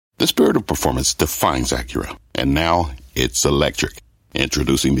The spirit of performance defines Acura, and now it's electric.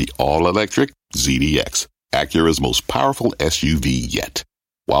 Introducing the all-electric ZDX, Acura's most powerful SUV yet.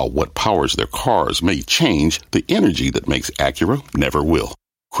 While what powers their cars may change, the energy that makes Acura never will.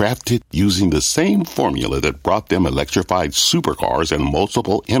 Crafted using the same formula that brought them electrified supercars and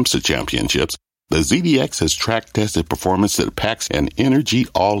multiple IMSA championships, the ZDX has track-tested performance that packs an energy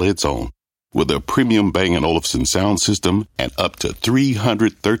all its own. With a premium Bang & Olufsen sound system and up to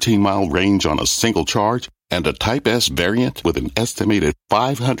 313-mile range on a single charge, and a Type S variant with an estimated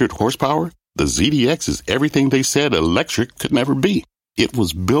 500 horsepower, the ZDX is everything they said electric could never be. It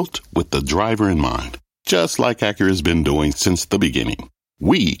was built with the driver in mind, just like Acura's been doing since the beginning.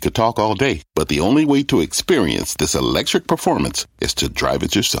 We could talk all day, but the only way to experience this electric performance is to drive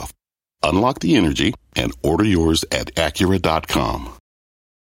it yourself. Unlock the energy and order yours at Acura.com.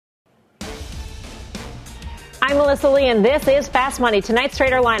 I'm Melissa Lee, and this is Fast Money. Tonight's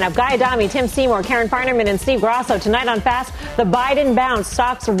trader lineup: Guy Adami, Tim Seymour, Karen Feinerman, and Steve Grasso. Tonight on Fast, the Biden bounce.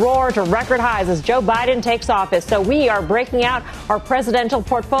 Stocks roar to record highs as Joe Biden takes office. So we are breaking out our presidential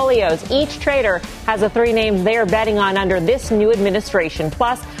portfolios. Each trader has the three names they are betting on under this new administration.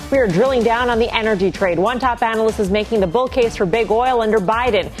 Plus, we are drilling down on the energy trade. One top analyst is making the bull case for big oil under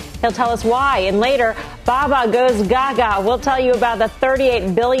Biden. He'll tell us why. And later, Baba goes gaga. We'll tell you about the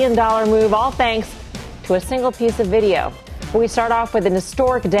 $38 billion move, all thanks to a single piece of video. We start off with an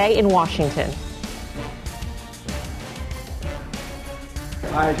historic day in Washington.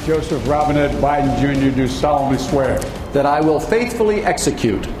 I, Joseph Robinette Biden Jr., do solemnly swear that I will faithfully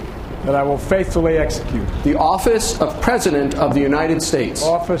execute the office of President of the United States.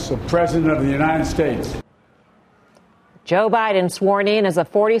 Office of President of the United States. Joe Biden sworn in as the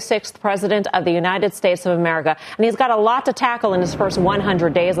 46th president of the United States of America. And he's got a lot to tackle in his first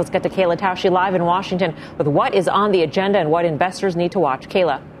 100 days. Let's get to Kayla Tausche live in Washington with what is on the agenda and what investors need to watch.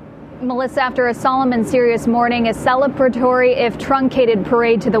 Kayla. Melissa, after a solemn and serious morning, a celebratory, if truncated,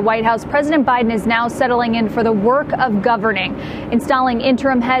 parade to the White House, President Biden is now settling in for the work of governing, installing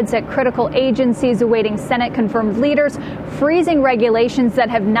interim heads at critical agencies, awaiting Senate-confirmed leaders, freezing regulations that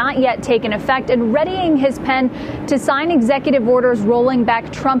have not yet taken effect, and readying his pen to sign executive orders rolling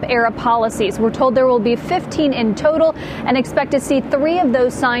back Trump-era policies. We're told there will be 15 in total and expect to see 3 of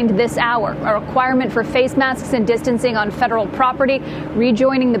those signed this hour. A requirement for face masks and distancing on federal property,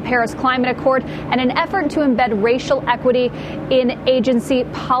 rejoining the Paris Climate Accord, and an effort to embed racial equity in agency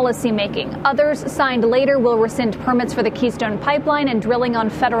policymaking. Others signed later will rescind permits for the Keystone Pipeline and drilling on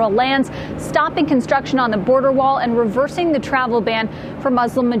federal lands, stopping construction on the border wall, and reversing the travel ban for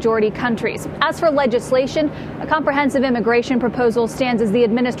Muslim-majority countries. As for legislation, a comprehensive immigration proposal stands as the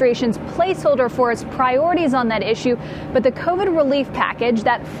administration's placeholder for its priorities on that issue, but the COVID relief package,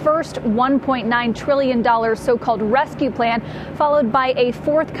 that first $1.9 trillion so-called rescue plan, followed by a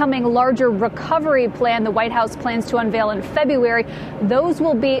forthcoming larger recovery plan the White House plans to unveil in February, those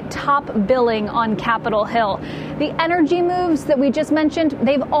will be top billing on Capitol Hill. The energy moves that we just mentioned,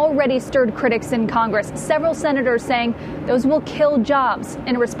 they've already stirred critics in Congress. Several senators saying those will kill jobs.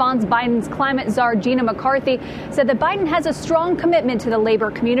 In response, Biden's climate czar Gina McCarthy said that Biden has a strong commitment to the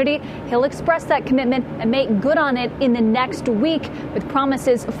labor community. He'll express that commitment and make good on it in the next week with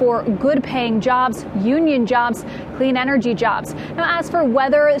promises for good-paying jobs, union jobs, clean energy jobs. Now, as for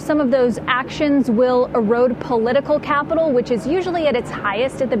whether some of those actions will erode political capital, which is usually at its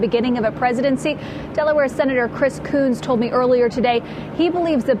highest at the beginning of a presidency, Delaware Senator Chris Coons told me earlier today he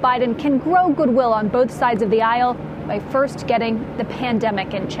believes that Biden can grow goodwill on both sides of the aisle by first getting the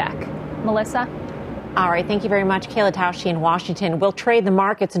pandemic in check. Melissa? All right. Thank you very much, Kayla Tausche in Washington. We'll trade the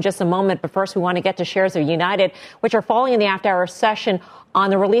markets in just a moment, but first we want to get to shares of United, which are falling in the after-hour session. On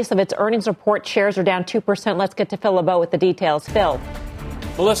the release of its earnings report, shares are down 2%. Let's get to Phil LeBeau with the details. Phil.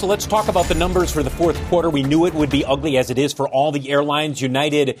 Melissa, let's talk about the numbers for the fourth quarter. We knew it would be ugly, as it is for all the airlines.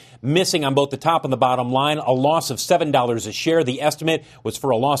 United missing on both the top and the bottom line, a loss of $7 a share. The estimate was for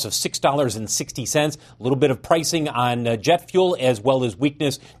a loss of $6.60. A little bit of pricing on jet fuel, as well as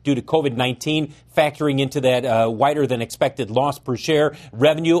weakness due to COVID-19, factoring into that wider than expected loss per share.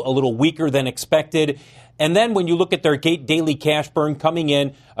 Revenue a little weaker than expected. And then when you look at their daily cash burn coming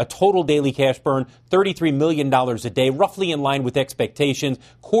in, a total daily cash burn, $33 million a day, roughly in line with expectations.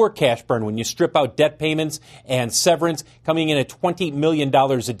 Core cash burn, when you strip out debt payments and severance, coming in at $20 million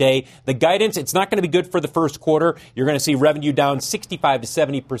a day. The guidance, it's not going to be good for the first quarter. You're going to see revenue down 65 to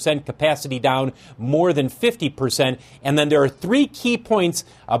 70%, capacity down more than 50%. And then there are 3 key points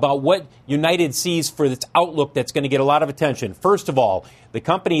about what United sees for its outlook that's going to get a lot of attention. First of all, The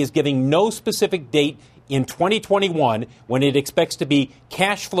company is giving no specific date in 2021 when it expects to be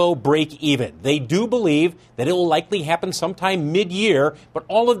cash flow break even. They do believe that it will likely happen sometime mid-year, but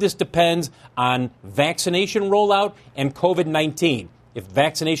all of this depends on vaccination rollout and COVID-19. If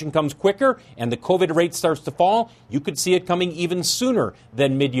vaccination comes quicker and the COVID rate starts to fall, you could see it coming even sooner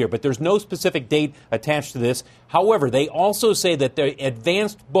than mid-year. But there's no specific date attached to this. However, they also say that the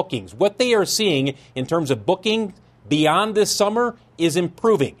advanced bookings, what they are seeing in terms of booking beyond this summer, is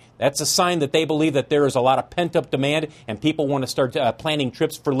improving. That's a sign that they believe that there is a lot of pent-up demand and people want to start planning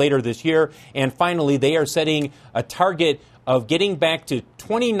trips for later this year. And finally, they are setting a target of getting back to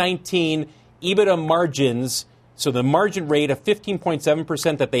 2019 EBITDA margins. So the margin rate of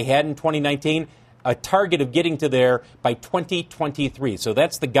 15.7% that they had in 2019, a target of getting to there by 2023. So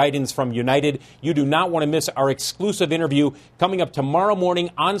that's the guidance from United. You do not want to miss our exclusive interview coming up tomorrow morning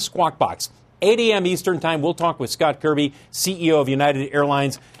on Squawk Box. 8 a.m. Eastern Time, we'll talk with Scott Kirby, CEO of United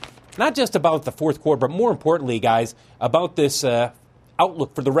Airlines, not just about the fourth quarter, but more importantly, guys, about this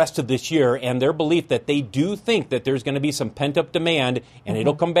outlook for the rest of this year and their belief that they do think that there's going to be some pent-up demand and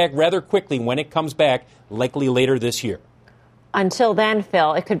it'll come back rather quickly when it comes back, likely later this year. Until then,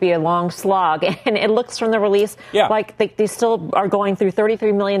 Phil, it could be a long slog. And it looks from the release like they still are going through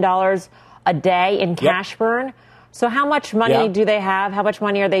 $33 million a day in cash burn. So how much money do they have? How much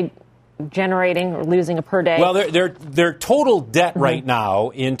money are they generating or losing per day? Well, their total debt right now,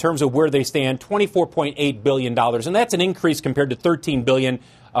 in terms of where they stand, $24.8 billion. And that's an increase compared to $13 billion,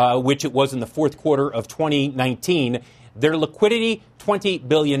 which it was in the fourth quarter of 2019. Their liquidity, $20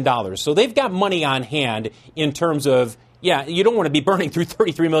 billion. So they've got money on hand in terms of, you don't want to be burning through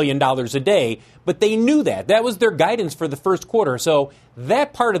 $33 million a day, but they knew that. That was their guidance for the first quarter. So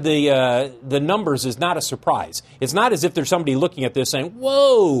that part of the numbers is not a surprise. It's not as if there's somebody looking at this saying,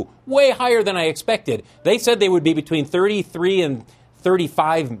 whoa, way higher than I expected. They said they would be between $33 and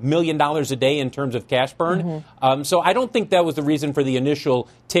 $35 million a day in terms of cash burn. So I don't think that was the reason for the initial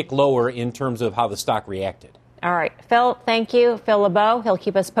tick lower in terms of how the stock reacted. All right. Phil, thank you. Phil LeBeau. He'll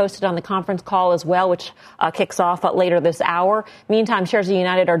keep us posted on the conference call as well, which kicks off later this hour. Meantime, shares of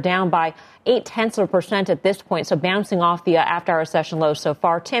United are down by 0.8% at this point, so bouncing off the after-hour session low so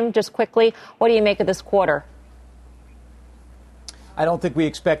far. Tim, just quickly, what do you make of this quarter? I don't think we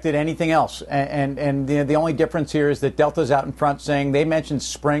expected anything else. And the only difference here is that Delta's out in front saying they mentioned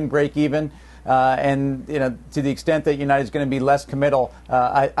spring break even. And, to the extent that United is going to be less committal,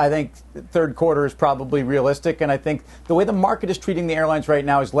 I think third quarter is probably realistic. And I think the way the market is treating the airlines right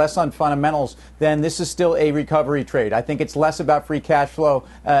now is less on fundamentals than this is still a recovery trade. I think it's less about free cash flow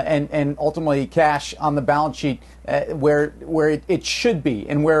and ultimately cash on the balance sheet where it should be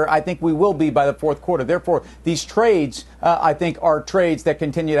and where I think we will be by the fourth quarter. Therefore, these trades, I think, are trades that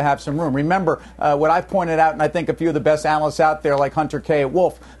continue to have some room. Remember what I've pointed out, and I think a few of the best analysts out there, like Hunter Kay at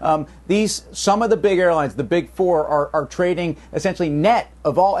Wolf, some of the big airlines, the big four, are trading essentially net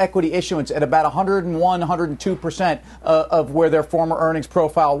of all equity issuance at about 101, 102% of where their former earnings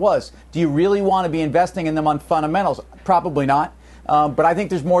profile was. Do you really want to be investing in them on fundamentals? Probably not. But I think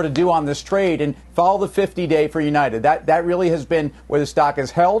there's more to do on this trade, and follow the 50-day for United. That really has been where the stock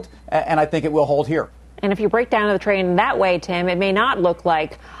has held, and I think it will hold here. And if you break down the trade in that way, Tim, it may not look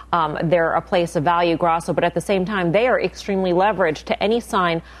like they're a place of value, Grasso, but at the same time, they are extremely leveraged to any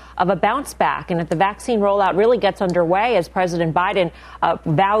sign of a bounce back. And if the vaccine rollout really gets underway, as President Biden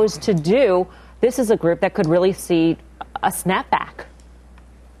vows to do, this is a group that could really see a snapback.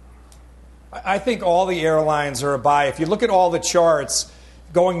 I think all the airlines are a buy. If you look at all the charts,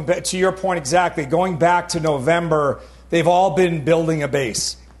 going back to your point exactly, going back to November, they've all been building a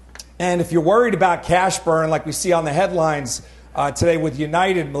base. And if you're worried about cash burn, like we see on the headlines today with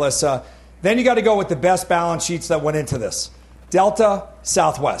United, Melissa, then you got to go with the best balance sheets that went into this. Delta,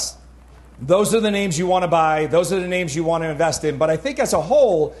 Southwest. Those are the names you want to buy. Those are the names you want to invest in. But I think as a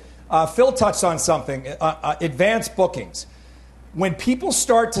whole, Phil touched on something, advanced bookings. When people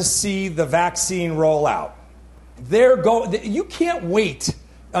start to see the vaccine roll out, you can't wait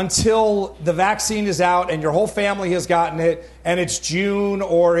until the vaccine is out and your whole family has gotten it and it's June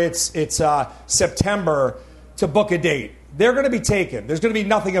or it's September to book a date. They're going to be taken. There's going to be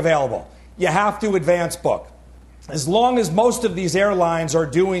nothing available. You have to advance book. As long as most of these airlines are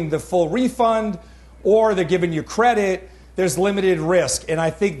doing the full refund or they're giving you credit, there's limited risk. And I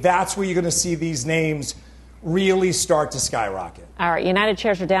think that's where you're going to see these names really start to skyrocket. All right, United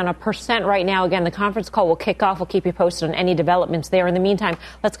shares are down 1% right now. Again, the conference call will kick off. We'll keep you posted on any developments there. In the meantime,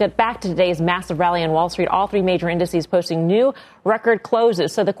 let's get back to today's massive rally on Wall Street. All three major indices posting new record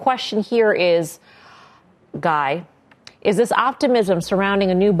closes. So the question here is, Guy, is this optimism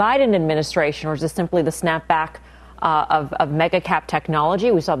surrounding a new Biden administration, or is this simply the snapback of mega cap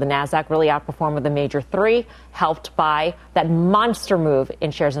technology. We saw the Nasdaq really outperform with the major three, helped by that monster move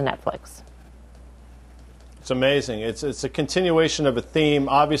in shares of Netflix. It's amazing. It's a continuation of a theme.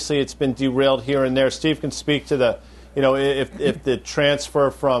 Obviously, it's been derailed here and there. Steve can speak to the, if the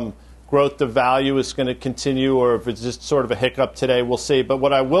transfer from growth to value is going to continue or if it's just sort of a hiccup today. We'll see. But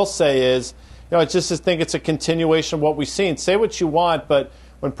what I will say is, I just think it's a continuation of what we've seen. Say what you want, but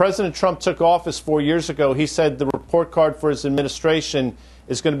when President Trump took office 4 years ago, he said the report card for his administration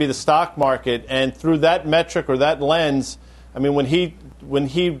is going to be the stock market. And through that metric or that lens, I mean, when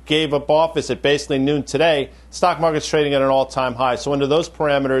he gave up office at basically noon today, stock market's trading at an all-time high. So under those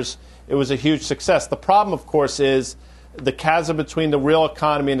parameters, it was a huge success. The problem, of course, is the chasm between the real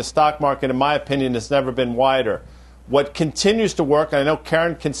economy and the stock market, in my opinion, has never been wider. What continues to work, and I know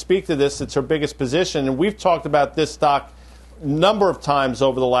Karen can speak to this, it's her biggest position, and we've talked about this stock number of times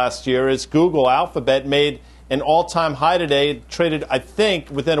over the last year, is Google. Alphabet made an all-time high today. It traded, I think,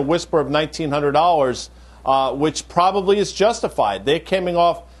 within a whisper of $1,900, which probably is justified. They're coming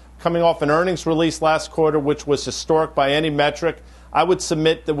off an earnings release last quarter, which was historic by any metric. I would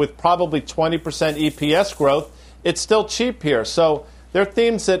submit that with probably 20% EPS growth, it's still cheap here. So there are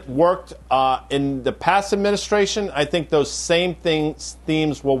themes that worked in the past administration. I think those same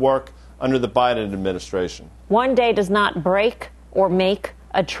themes will work under the Biden administration. One day does not break or make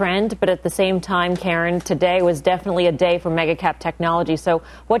a trend, but at the same time, Karen, today was definitely a day for mega cap technology. So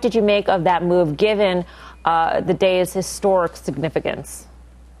what did you make of that move, given the day's historic significance?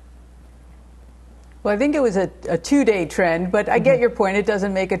 Well, I think it was a 2-day trend, but I get your point. It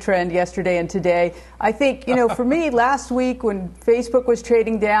doesn't make a trend yesterday and today. I think, for me, last week when Facebook was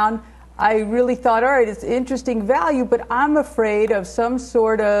trading down, I really thought, all right, it's interesting value, but I'm afraid of some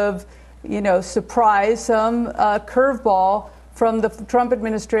sort of, surprise, some curveball from the Trump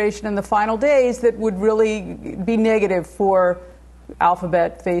administration in the final days that would really be negative for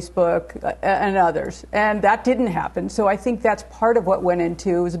Alphabet, Facebook, and others. And that didn't happen. So I think that's part of what went into.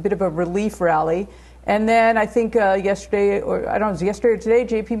 It was a bit of a relief rally. And then I think yesterday, or I don't know, it was yesterday or today,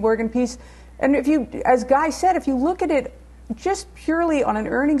 J.P. Morgan piece. And if you, as Guy said, if you look at it just purely on an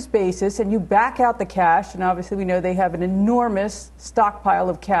earnings basis and you back out the cash, and obviously we know they have an enormous stockpile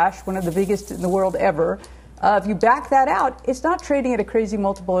of cash, one of the biggest in the world ever. If you back that out, it's not trading at a crazy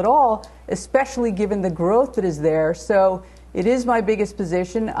multiple at all, especially given the growth that is there. So it is my biggest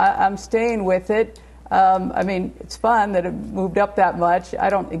position. I'm staying with it. It's fun that it moved up that much. I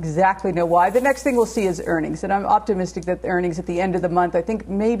don't exactly know why. The next thing we'll see is earnings, and I'm optimistic that the earnings at the end of the month, I think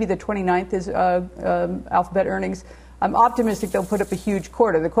maybe the 29th is Alphabet earnings. I'm optimistic they'll put up a huge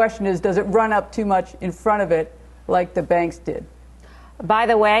quarter. The question is, does it run up too much in front of it like the banks did? By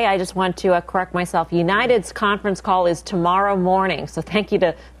the way, I just want to correct myself. United's conference call is tomorrow morning. So thank you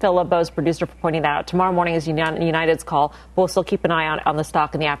to Phil LeBeau's producer for pointing that out. Tomorrow morning is United's call. We'll still keep an eye on the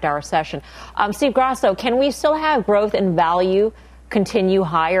stock in the after-hour session. Steve Grasso, can we still have growth and value continue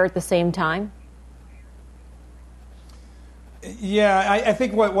higher at the same time? Yeah, I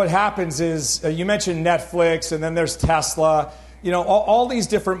think what happens is you mentioned Netflix and then there's Tesla. All these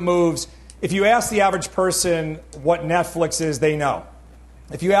different moves. If you ask the average person what Netflix is, they know.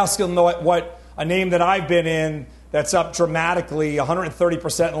 If you ask them what a name that I've been in that's up dramatically,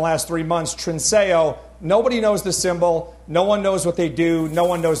 130% in the last 3 months, Trinseo, nobody knows the symbol. No one knows what they do. No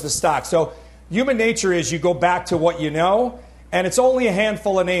one knows the stock. So human nature is you go back to what you know, and it's only a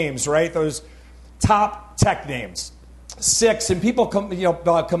handful of names, right? Those top tech names. 6, and people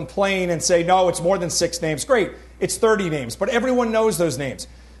complain and say, no, it's more than 6 names. Great, it's 30 names, but everyone knows those names.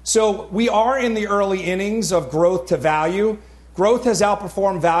 So we are in the early innings of growth to value. Growth has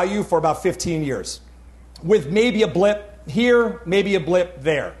outperformed value for about 15 years, with maybe a blip here, maybe a blip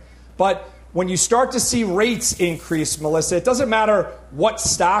there. But when you start to see rates increase, Melissa, it doesn't matter what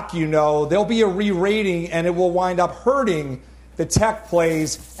stock you know, there'll be a re-rating, and it will wind up hurting the tech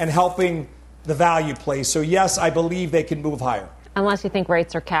plays and helping the value plays. So, yes, I believe they can move higher. Unless you think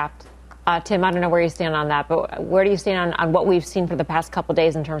rates are capped. Tim, I don't know where you stand on that, but where do you stand on what we've seen for the past couple of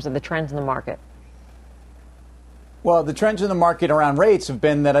days in terms of the trends in the market? Well, the trends in the market around rates have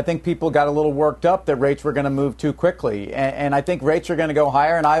been that I think people got a little worked up that rates were going to move too quickly. And I think rates are going to go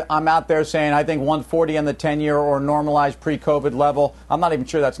higher. And I'm out there saying I think 140 on the 10-year or normalized pre-COVID level. I'm not even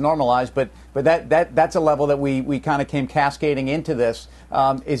sure that's normalized, but that's a level that we kind of came cascading into this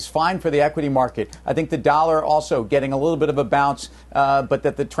is fine for the equity market. I think the dollar also getting a little bit of a bounce, but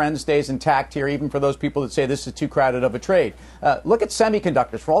that the trend stays intact here, even for those people that say this is too crowded of a trade. Look at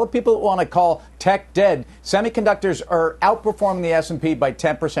semiconductors. For all the people that want to call tech dead, semiconductors are outperforming the S&P by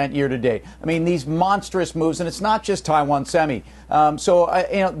 10% year to date. I mean, these monstrous moves, and it's not just Taiwan Semi. So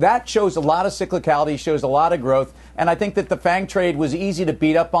that shows a lot of cyclicality, shows a lot of growth. And I think that the FANG trade was easy to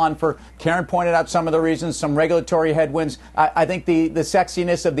beat up on. For Karen pointed out some of the reasons, some regulatory headwinds. I think the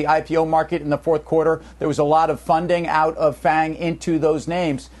sexiness of the IPO market in the fourth quarter, there was a lot of funding out of FANG into those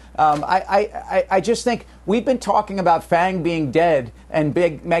names. I just think we've been talking about FANG being dead and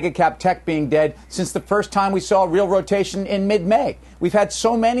big mega cap tech being dead since the first time we saw real rotation in mid-May. We've had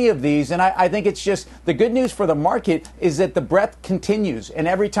so many of these, and I think it's just the good news for the market is that the breadth continues. And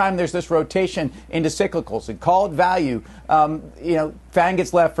every time there's this rotation into cyclicals and call it value, FANG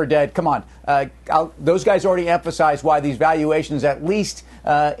gets left for dead. Come on. Those guys already emphasized why these valuations, at least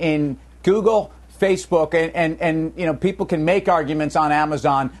in Google, Facebook, and people can make arguments on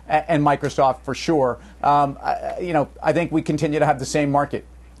Amazon and Microsoft for sure. I think we continue to have the same market.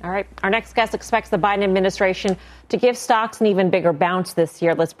 All right. Our next guest expects the Biden administration to give stocks an even bigger bounce this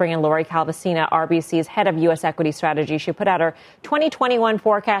year. Let's bring in Lori Calvasina, RBC's head of U.S. equity strategy. She put out her 2021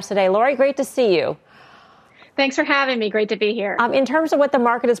 forecast today. Lori, great to see you. Thanks for having me. Great to be here. In terms of what the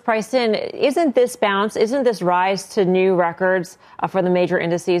market is priced in, isn't this rise to new records for the major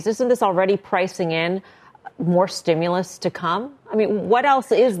indices, isn't this already pricing in more stimulus to come? I mean, what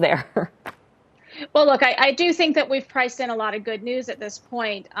else is there? Well, look, I do think that we've priced in a lot of good news at this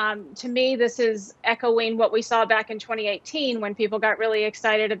point. To me, this is echoing what we saw back in 2018 when people got really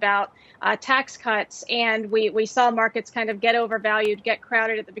excited about tax cuts, and we saw markets kind of get overvalued, get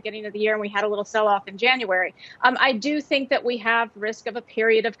crowded at the beginning of the year, and we had a little sell-off in January. I do think that we have risk of a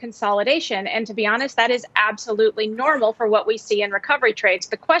period of consolidation, and to be honest, that is absolutely normal for what we see in recovery trades.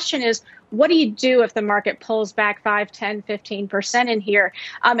 The question is, what do you do if the market pulls back 5, 10, 15% in here?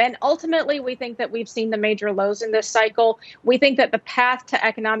 And ultimately, we think that we've seen the major lows in this cycle. We think that the path to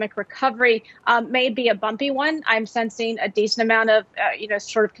economic recovery may be a bumpy one. I'm sensing a decent amount of,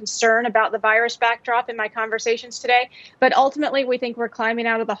 sort of concern about the virus backdrop in my conversations today. But ultimately, we think we're climbing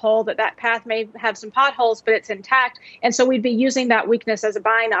out of the hole, that path may have some potholes, but it's intact. And so we'd be using that weakness as a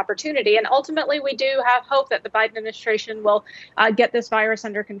buying opportunity. And ultimately, we do have hope that the Biden administration will get this virus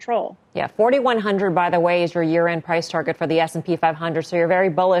under control. Yeah, 4,100, by the way, is your year-end price target for the S&P 500. So you're very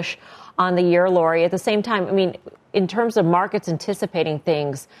bullish on the year, Lori. At the same time, I mean, in terms of markets anticipating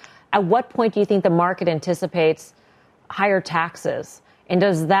things, at what point do you think the market anticipates higher taxes? And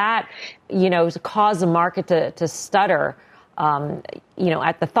does that, cause the market to stutter,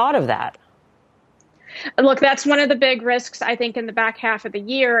 at the thought of that? Look, that's one of the big risks, I think, in the back half of the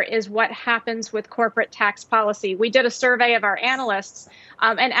year is what happens with corporate tax policy. We did a survey of our analysts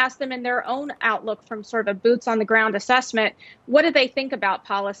and asked them in their own outlook from sort of a boots on the ground assessment, what did they think about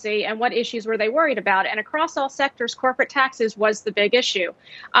policy and what issues were they worried about? And across all sectors, corporate taxes was the big issue.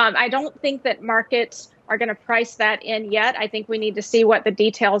 I don't think that markets are going to price that in yet. I think we need to see what the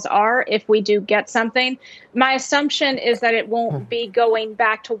details are if we do get something. My assumption is that it won't be going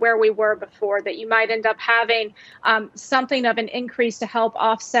back to where we were before, that you might end up having something of an increase to help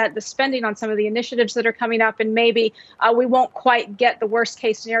offset the spending on some of the initiatives that are coming up. And maybe we won't quite get the worst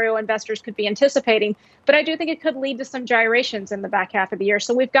case scenario investors could be anticipating. But I do think it could lead to some gyrations in the back half of the year.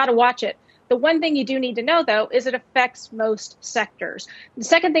 So we've got to watch it. The one thing you do need to know, though, is it affects most sectors. The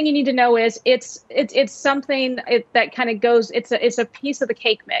second thing you need to know is it's something that kind of goes. It's a piece of the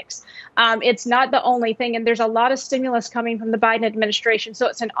cake mix. It's not the only thing, and there's a lot of stimulus coming from the Biden administration, so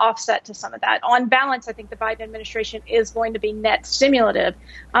it's an offset to some of that. On balance, I think the Biden administration is going to be net stimulative,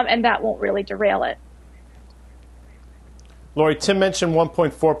 and that won't really derail it. Lori, Tim mentioned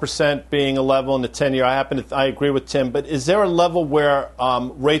 1.4% being a level in the 10-year. I agree with Tim, but is there a level where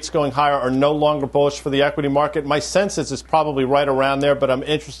rates going higher are no longer bullish for the equity market? My sense is it's probably right around there, but I'm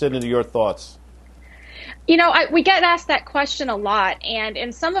interested in your thoughts. We get asked that question a lot. And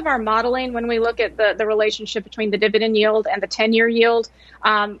in some of our modeling, when we look at the relationship between the dividend yield and the 10-year yield,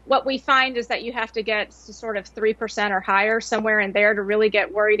 what we find is that you have to get to sort of 3% or higher, somewhere in there, to really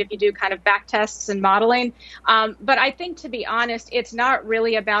get worried if you do kind of back tests and modeling. But I think, to be honest, it's not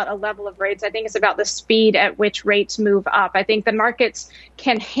really about a level of rates. I think it's about the speed at which rates move up. I think the markets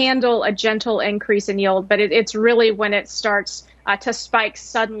can handle a gentle increase in yield, but it's really when it starts to spike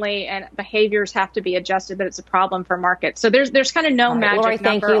suddenly and behaviors have to be adjusted that it's a problem for markets. So there's kind of no magic Lori,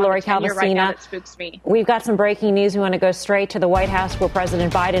 thank number you, Lori on the 10-year right now that spooks me. We've got some breaking news. We want to go straight to the White House where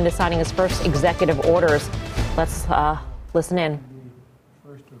President Biden is signing his first executive orders. Let's listen in.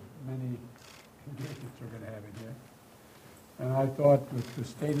 First of many engagements we're going to have in here. And I thought with the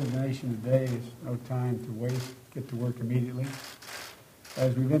state of the nation today, it's no time to waste, get to work immediately.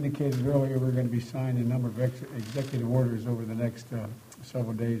 As we've indicated earlier, we're going to be signing a number of executive orders over the next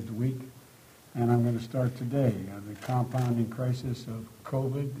several days to week. And I'm going to start today. The compounding crisis of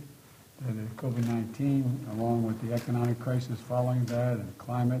COVID, the COVID-19, along with the economic crisis following that, and the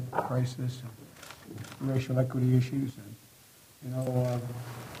climate crisis, racial equity issues. And,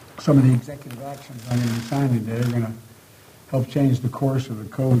 some of the executive actions I'm going to be signing today are going to help change the course of the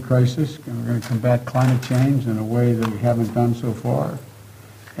COVID crisis. And we're going to combat climate change in a way that we haven't done so far,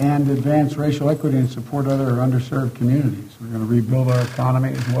 and advance racial equity and support other underserved communities. We're going to rebuild our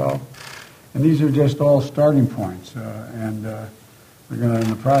economy as well. And these are just all starting points. And we're going to, in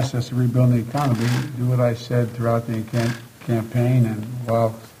the process of rebuilding the economy, do what I said throughout the campaign and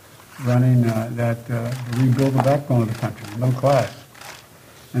while running, rebuild the backbone of the country, middle class.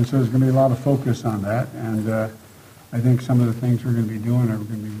 And so there's going to be a lot of focus on that. And I think some of the things we're going to be doing are going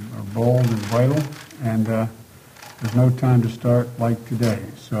to be bold and vital. And there's no time to start like today.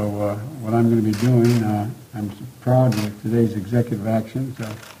 So what I'm going to be doing, I'm proud of today's executive actions.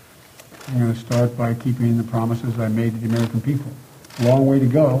 I'm going to start by keeping the promises I made to the American people. A long way to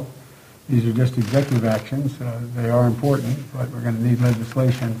go. These are just executive actions. They are important, but we're going to need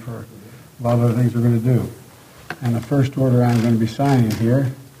legislation for a lot of other things we're going to do. And the first order I'm going to be signing here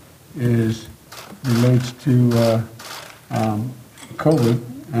relates to COVID,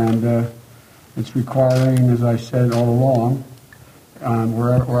 and it's requiring, as I said all along,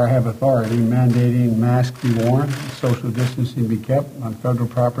 where I have authority, mandating masks be worn, social distancing be kept on federal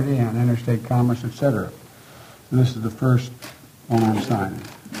property and interstate commerce, etc. So this is the first one I'm signing.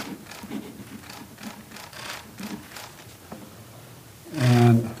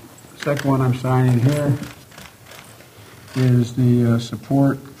 And the second one I'm signing here is the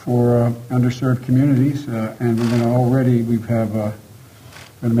support for underserved communities, and we're going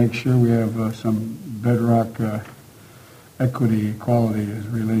to make sure we have some bedrock equity, equality as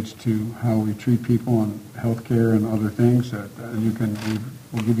relates to how we treat people in health care and other things.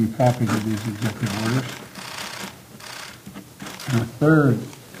 We'll give you copies of these executive orders. And the third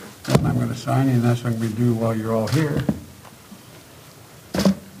one I'm going to sign, and that's what I'm going to do while you're all here,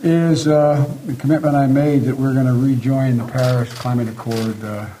 is the commitment I made that we're going to rejoin the Paris Climate Accord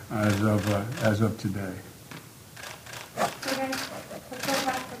as of today.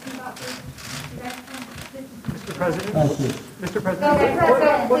 Mr. President. Mr. President.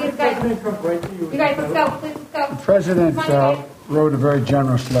 You guys, let's go. Please, let's go. The President wrote a very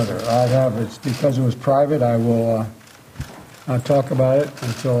generous letter. It's because it was private. I will not talk about it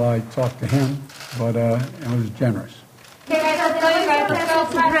until I talk to him, but it was generous.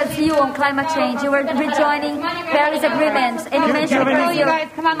 To Brazil on climate change, you were rejoining Paris Agreement, and you mentioned Brazil. You guys,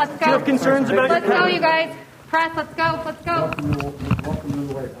 come on, let's go. Do you have concerns about Let's go, you guys. Press, let's go, let's go.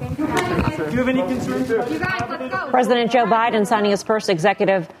 Do you have any concerns? You guys, let's go. President Joe Biden signing his first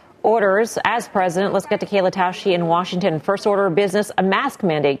executive orders as president. Let's get to Kayla Tausche in Washington. First order of business, a mask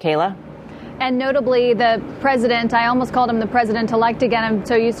mandate, Kayla. And notably, the president, I almost called him the president-elect again. I'm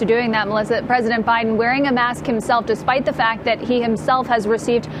so used to doing that, Melissa. President Biden wearing a mask himself, despite the fact that he himself has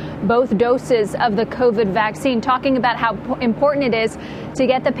received both doses of the COVID vaccine, talking about how important it is to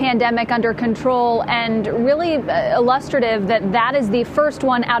get the pandemic under control, and really illustrative that is the first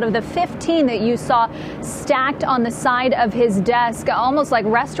one out of the 15 that you saw stacked on the side of his desk, almost like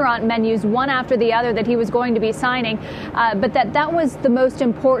restaurant menus, one after the other, that he was going to be signing. But that was the most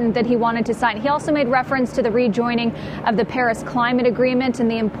important that he wanted to sign. He also made reference to the rejoining of the Paris Climate Agreement and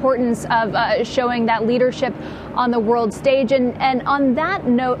the importance of showing that leadership on the world stage. And on that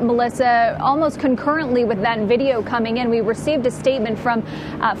note, Melissa, almost concurrently with that video coming in, we received a statement from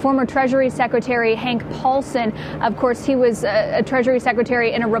former Treasury Secretary Hank Paulson. Of course, he was a Treasury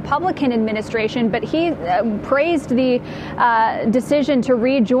Secretary in a Republican administration, but he praised the decision to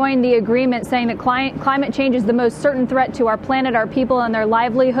rejoin the agreement, saying that climate change is the most certain threat to our planet, our people, and their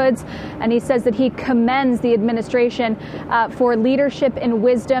livelihoods. And he says that he commends the administration for leadership and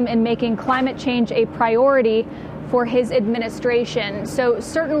wisdom in making climate change a priority for his administration. So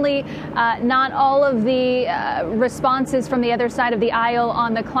certainly not all of the responses from the other side of the aisle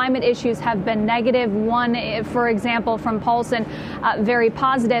on the climate issues have been negative. One, for example, from Paulson, very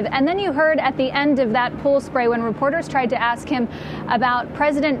positive. And then you heard at the end of that pool spray when reporters tried to ask him about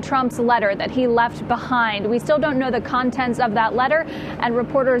President Trump's letter that he left behind. We still don't know the contents of that letter, and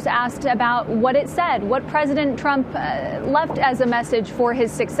reporters asked about what it said, what President Trump left as a message for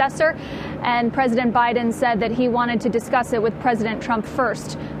his successor. And President Biden said that he wanted to discuss it with President Trump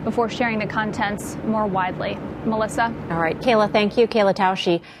first before sharing the contents more widely. Melissa? All right, Kayla, thank you. Kayla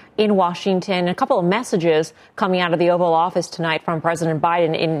Tausche in Washington. A couple of messages coming out of the Oval Office tonight from President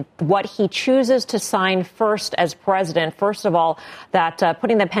Biden in what he chooses to sign first as president. First of all, that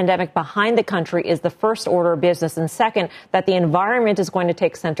putting the pandemic behind the country is the first order of business. And second, that the environment is going to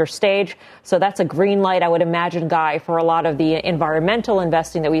take center stage. So that's a green light, I would imagine, Guy, for a lot of the environmental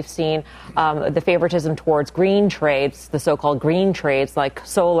investing that we've seen, the favoritism towards green trades, the so-called green trades like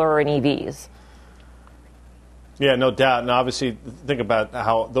solar and EVs. Yeah, no doubt. And obviously, think about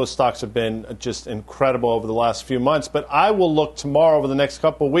how those stocks have been just incredible over the last few months. But I will look tomorrow over the next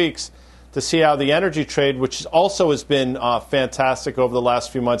couple of weeks to see how the energy trade, which also has been fantastic over the last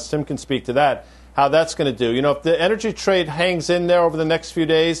few months, Tim can speak to that, how that's going to do. You know, if the energy trade hangs in there over the next few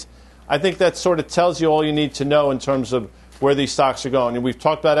days, I think that sort of tells you all you need to know in terms of where these stocks are going. And we've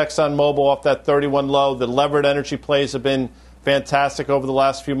talked about ExxonMobil off that 31 low. The levered energy plays have been fantastic over the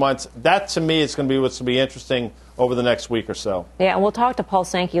last few months. That, to me, is going to be what's going to be interesting over the next week or so. Yeah, and we'll talk to Paul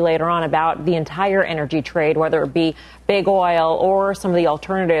Sankey later on about the entire energy trade, whether it be big oil or some of the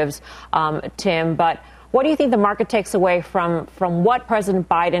alternatives, Tim. But what do you think the market takes away from what President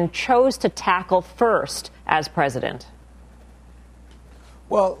Biden chose to tackle first as president?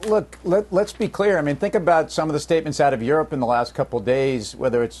 Well, look, let's be clear. I mean, think about some of the statements out of Europe in the last couple of days,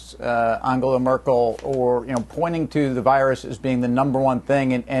 whether it's Angela Merkel or, pointing to the virus as being the number one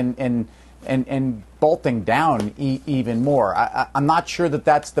thing and bolting down even more. I'm not sure that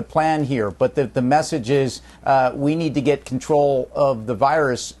that's the plan here, but the message is we need to get control of the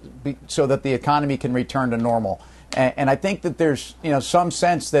virus so that the economy can return to normal. And I think that there's, some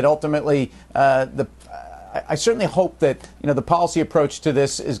sense that ultimately I certainly hope that the policy approach to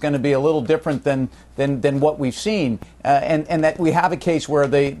this is going to be a little different than what we've seen, and that we have a case where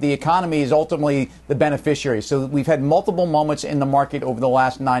the economy is ultimately the beneficiary. So we've had multiple moments in the market over the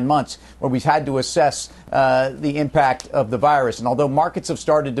last 9 months where we've had to assess the impact of the virus. And although markets have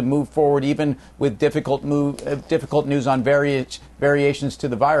started to move forward, even with difficult news on variations to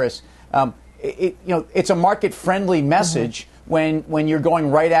the virus, it's a market-friendly message. When you're going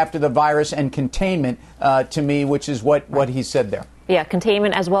right after the virus and containment, to me, which is what he said there. Yeah,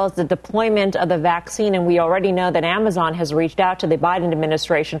 containment as well as the deployment of the vaccine. And we already know that Amazon has reached out to the Biden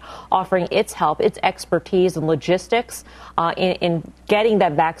administration offering its help, its expertise and logistics in getting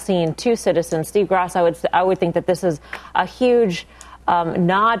that vaccine to citizens. Steve Gross, I would think that this is a huge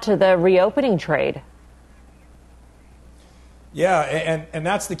nod to the reopening trade. Yeah, and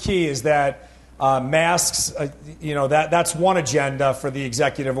that's the key is that masks, that's one agenda for the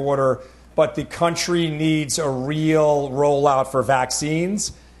executive order, but the country needs a real rollout for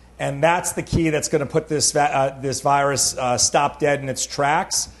vaccines, and that's the key that's going to put this virus stop dead in its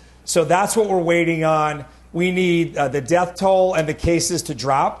tracks. So that's what we're waiting on. We need the death toll and the cases to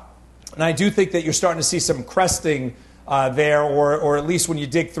drop, and I do think that you're starting to see some cresting there, or at least when you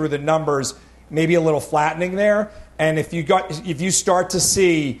dig through the numbers, maybe a little flattening there. And if you start to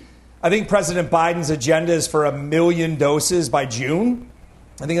see, I think President Biden's agenda is for 1 million doses by June.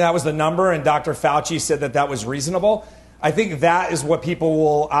 I think that was the number, and Dr. Fauci said that was reasonable. I think that is what people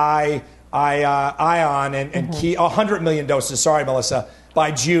will eye on and key 100 million doses. Sorry, Melissa,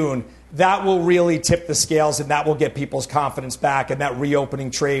 by June. That will really tip the scales, and that will get people's confidence back, and that reopening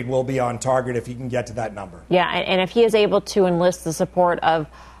trade will be on target if he can get to that number. Yeah, and if he is able to enlist the support of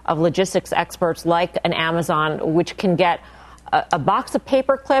logistics experts like an Amazon, which can get a box of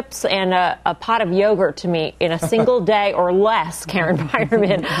paper clips and a pot of yogurt to me in a single day or less, Karen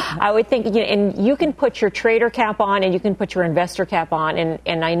Finerman, I would think, and you can put your trader cap on and you can put your investor cap on.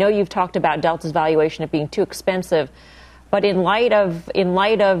 And I know you've talked about Delta's valuation of being too expensive. But in light of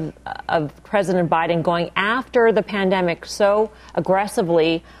President Biden going after the pandemic so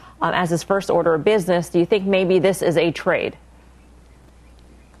aggressively as his first order of business, do you think maybe this is a trade?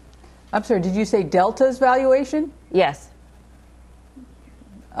 I'm sorry, did you say Delta's valuation? Yes.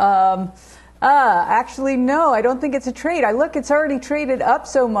 Actually, no, I don't think it's a trade. It's already traded up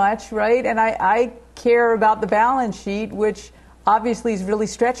so much, right? And I care about the balance sheet, which obviously is really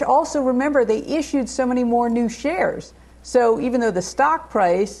stretched. Also, remember, they issued so many more new shares. So even though the stock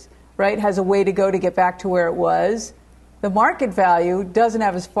price, right, has a way to go to get back to where it was, the market value doesn't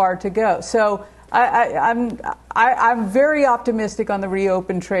have as far to go. So I'm very optimistic on the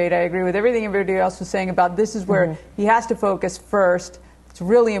reopen trade. I agree with everything everybody else was saying about this is where he has to focus first. It's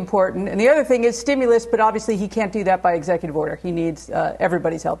really important. And the other thing is stimulus, but obviously he can't do that by executive order. He needs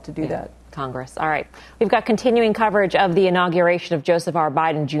everybody's help to do that. Congress. All right. We've got continuing coverage of the inauguration of Joseph R.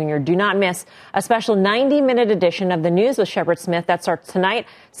 Biden Jr. Do not miss a special 90-minute edition of the News with Shepard Smith that starts tonight,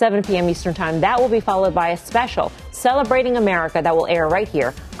 7 p.m. Eastern Time. That will be followed by a special Celebrating America that will air right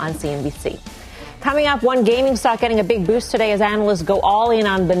here on CNBC. Coming up, one gaming stock getting a big boost today as analysts go all in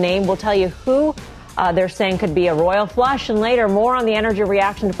on the name. We'll tell you who they're saying could be a royal flush. And later, more on the energy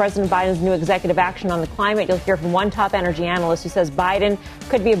reaction to President Biden's new executive action on the climate. You'll hear from one top energy analyst who says Biden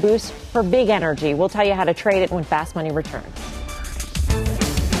could be a boost for big energy. We'll tell you how to trade it when Fast Money returns.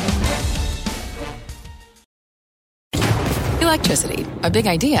 Electricity, a big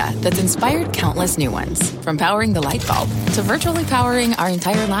idea that's inspired countless new ones. From powering the light bulb to virtually powering our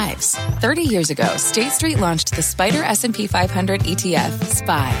entire lives. 30 years ago, State Street launched the SPDR S&P 500 ETF,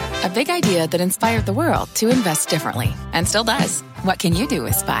 SPY. A big idea that inspired the world to invest differently. And still does. What can you do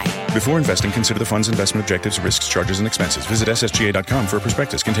with SPY? Before investing, consider the fund's investment objectives, risks, charges, and expenses. Visit ssga.com for a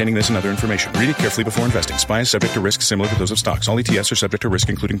prospectus containing this and other information. Read it carefully before investing. SPY is subject to risks similar to those of stocks. All ETFs are subject to risk,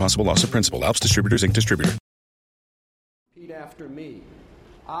 including possible loss of principal. Alps Distributors, Inc. Distributor. Repeat after me.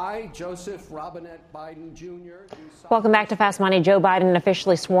 I, Joseph Robinette Biden Jr. Welcome back to Fast Money. Joe Biden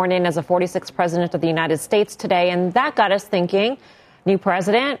officially sworn in as the 46th president of the United States today, and that got us thinking. New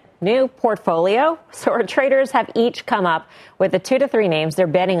president, new portfolio. So our traders have each come up with the 2 to 3 names they're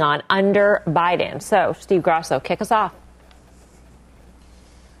betting on under Biden. So, Steve Grasso, kick us off.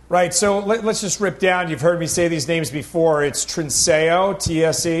 Right. So let's just rip down. You've heard me say these names before. It's Trinseo,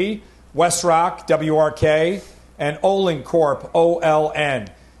 TSE, WestRock, WRK, and Olin Corp, OLN.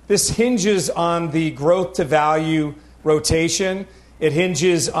 This hinges on the growth to value rotation. It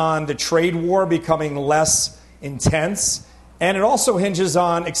hinges on the trade war becoming less intense. And it also hinges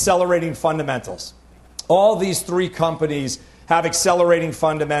on accelerating fundamentals. All these 3 companies have accelerating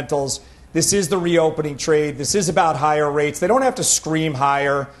fundamentals. This is the reopening trade. This is about higher rates. They don't have to scream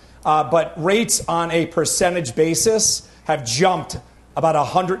higher, but rates on a percentage basis have jumped about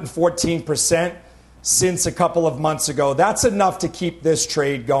 114% since a couple of months ago. That's enough to keep this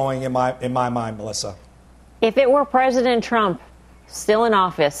trade going in my mind, Melissa. If it were President Trump still in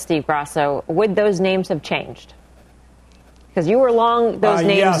office, Steve Grasso, would those names have changed? Because you were long those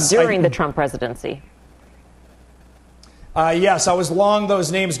names during the Trump presidency. Yes, I was long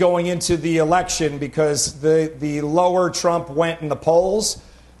those names going into the election because the lower Trump went in the polls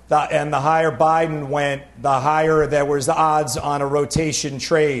and the higher Biden went, the higher there was the odds on a rotation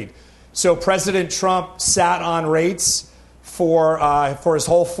trade. So President Trump sat on rates for his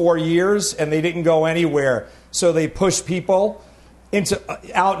whole 4 years, and they didn't go anywhere. So they pushed people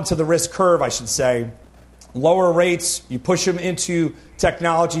out into the risk curve, I should say. Lower rates, you push them into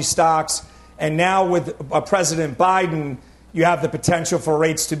technology stocks. And now with President Biden, you have the potential for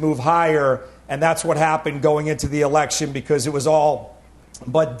rates to move higher. And that's what happened going into the election because it was all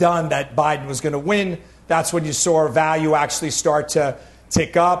but done that Biden was going to win. That's when you saw value actually start to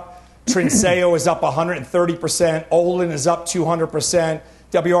tick up. Trinseo is up 130%. Olin is up 200%.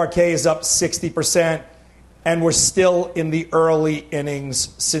 WRK is up 60%. And we're still in the early innings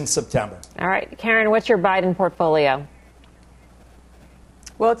since September. All right. Karen, what's your Biden portfolio?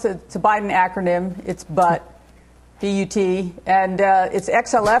 Well, it's a Biden acronym. It's BUT, B-U-T. And it's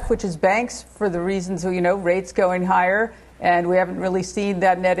XLF, which is banks, for the reasons, rates going higher. And we haven't really seen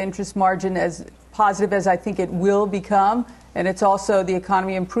that net interest margin as positive as I think it will become. And it's also the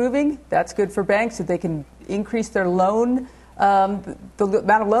economy improving. That's good for banks if they can increase their loan. The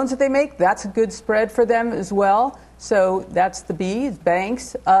amount of loans that they make, that's a good spread for them as well. So that's the B, is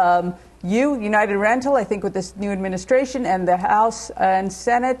banks. United Rental, I think with this new administration and the House and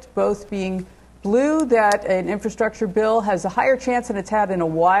Senate both being blue, that an infrastructure bill has a higher chance than it's had in a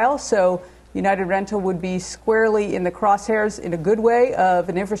while. So United Rental would be squarely in the crosshairs in a good way of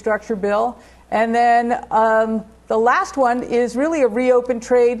an infrastructure bill. And then the last one is really a reopen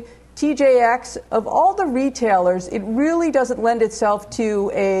trade. TJX, of all the retailers, it really doesn't lend itself to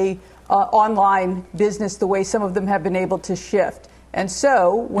a online business the way some of them have been able to shift. And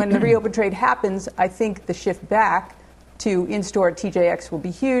so when the reopen trade happens, I think the shift back to in-store TJX will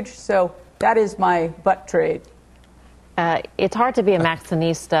be huge. So that is my butt trade. It's hard to be a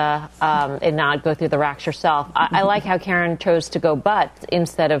Maxinista and not go through the racks yourself. I like how Karen chose to go butt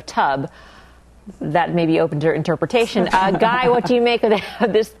instead of tub. That may be open to interpretation. Guy, what do you make of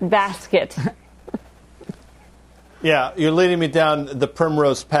this basket? Yeah, you're leading me down the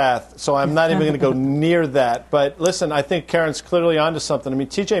primrose path, so I'm not even going to go near that. But listen, I think Karen's clearly onto something. I mean,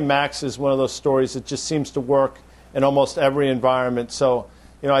 TJ Maxx is one of those stories that just seems to work in almost every environment. So,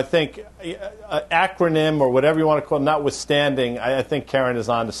 I think acronym or whatever you want to call it, notwithstanding, I think Karen is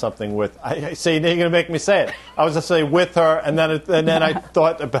onto something with. I say you're going to make me say it. I was going to say with her, and then I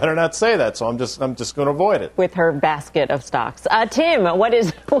thought I better not say that. So I'm just going to avoid it. With her basket of stocks, Tim, what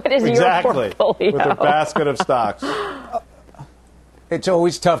is exactly. your portfolio? With her basket of stocks. It's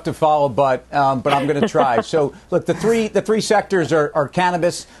always tough to follow, but I'm going to try. So, look, the three sectors are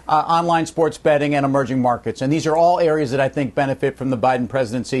cannabis, online sports betting, and emerging markets. And these are all areas that I think benefit from the Biden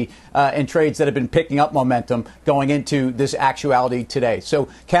presidency and trades that have been picking up momentum going into this actuality today. So,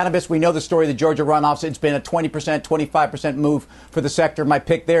 cannabis, we know the story of the Georgia runoffs. It's been a 20%, 25% move for the sector. My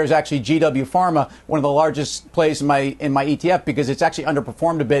pick there is actually GW Pharma, one of the largest plays in my ETF because it's actually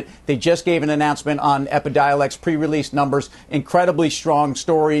underperformed a bit. They just gave an announcement on Epidiolex pre-release numbers. Incredibly strong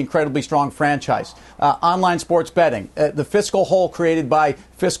story, incredibly strong franchise. Online sports betting, the fiscal hole created by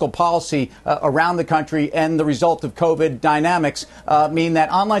fiscal policy around the country and the result of COVID dynamics mean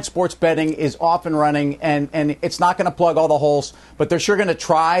that online sports betting is off and running, and it's not going to plug all the holes, but they're sure going to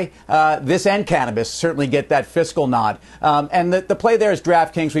try. This and cannabis certainly get that fiscal nod. And the play there is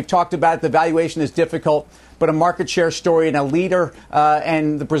DraftKings. We've talked about it. The valuation is difficult, but a market share story and a leader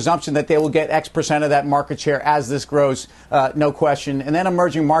and the presumption that they will get X% of that market share as this grows, no question. And then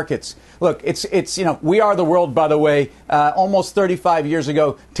emerging markets. Look, it's We Are the World, by the way, almost 35 years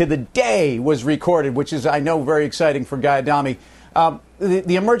ago to the day was recorded, which is, I know, very exciting for Guy Adami.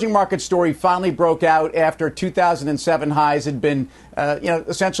 The emerging market story finally broke out after 2007 highs had been,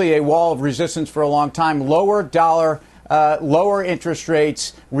 essentially a wall of resistance for a long time. Lower dollar, lower interest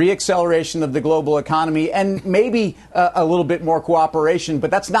rates, reacceleration of the global economy, and maybe a little bit more cooperation.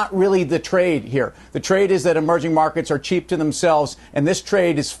 But that's not really the trade here. The trade is that emerging markets are cheap to themselves, and this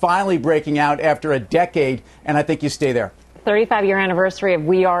trade is finally breaking out after a decade, and I think you stay there. 35-year anniversary of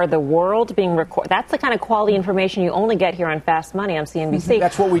We Are the World being recorded. That's the kind of quality information you only get here on Fast Money on CNBC.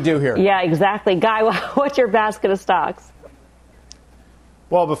 That's what we do here. Yeah, exactly. Guy, what's your basket of stocks?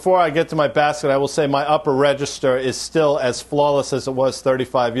 Well, before I get to my basket, I will say my upper register is still as flawless as it was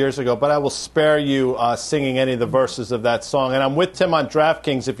 35 years ago, but I will spare you singing any of the verses of that song. And I'm with Tim on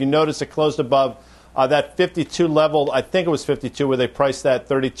DraftKings. If you notice, it closed above that 52 level. I think it was 52 where they priced that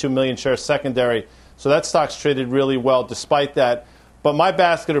 32 million share secondary. So that stock's traded really well despite that. But my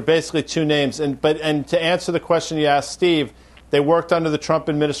basket are basically two names. And to answer the question you asked, Steve, they worked under the Trump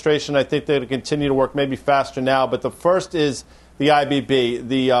administration. I think they'll continue to work maybe faster now. But the first is the IBB,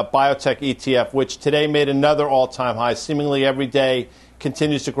 the biotech ETF, which today made another all-time high. Seemingly every day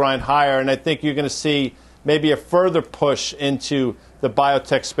continues to grind higher. And I think you're going to see maybe a further push into the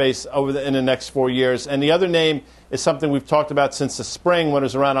biotech space in the next 4 years. And the other name is something we've talked about since the spring when it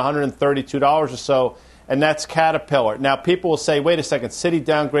was around $132 or so, and that's Caterpillar. Now, people will say, wait a second, Citi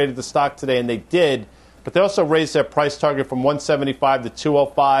downgraded the stock today, and they did, but they also raised their price target from $175 to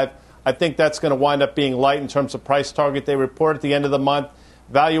 $205. I think that's going to wind up being light in terms of price target. They report at the end of the month.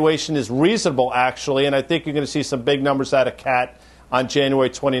 Valuation is reasonable, actually, and I think you're going to see some big numbers out of Cat on January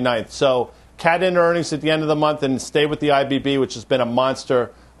 29th. So Cat in earnings at the end of the month and stay with the IBB, which has been a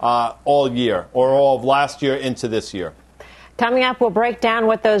monster all year, or all of last year into this year. Coming up, we'll break down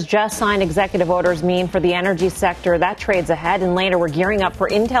what those just signed executive orders mean for the energy sector. That trades ahead. And later, we're gearing up for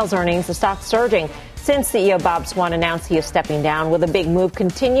Intel's earnings, the stock surging since CEO Bob Swan announced he is stepping down. Will the big move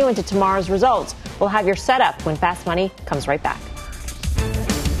continue into tomorrow's results? We'll have your setup when Fast Money comes right back.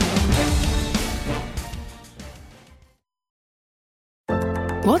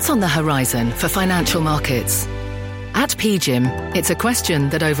 What's on the horizon for financial markets? At PGIM, it's a question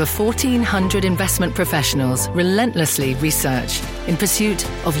that over 1,400 investment professionals relentlessly research in pursuit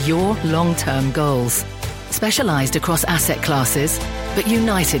of your long-term goals. Specialized across asset classes, but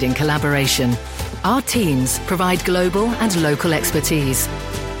united in collaboration, our teams provide global and local expertise.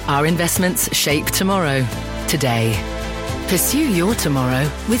 Our investments shape tomorrow, today. Pursue your tomorrow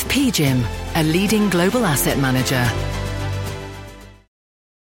with PGIM, a leading global asset manager.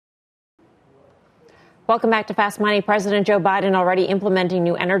 Welcome back to Fast Money. President Joe Biden already implementing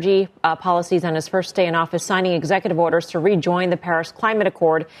new energy policies on his first day in office, signing executive orders to rejoin the Paris Climate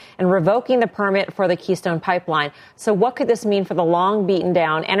Accord and revoking the permit for the Keystone Pipeline. So what could this mean for the long beaten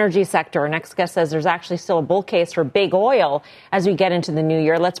down energy sector? Our next guest says there's actually still a bull case for big oil as we get into the new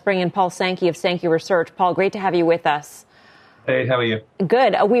year. Let's bring in Paul Sankey of Sankey Research. Paul, great to have you with us. Hey, how are you?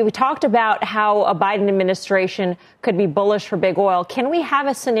 Good. We talked about how a Biden administration could be bullish for big oil. Can we have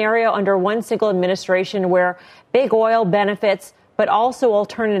a scenario under one single administration where big oil benefits, but also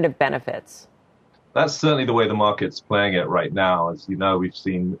alternative benefits? That's certainly the way the market's playing it right now. As you know, we've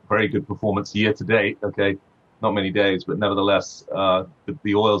seen very good performance year to date. Okay, not many days, but nevertheless,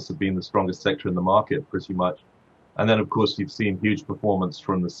 the oils have been the strongest sector in the market pretty much. And then, of course, you've seen huge performance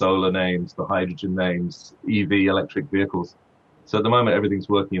from the solar names, the hydrogen names, EV, electric vehicles. So at the moment, everything's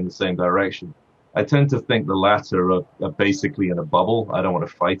working in the same direction. I tend to think the latter are basically in a bubble. I don't want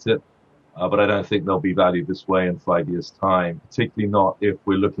to fight it, but I don't think they'll be valued this way in 5 years' time, particularly not if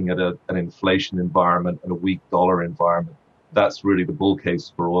we're looking at an inflation environment and a weak dollar environment. that's really the bull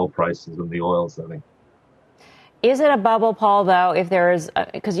case for oil prices and the oils, I think. Is it a bubble, Paul, though, if there is,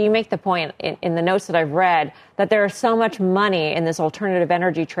 because you make the point in the notes that I've read, that there is so much money in this alternative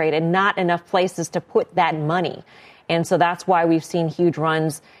energy trade and not enough places to put that money. And so that's why we've seen huge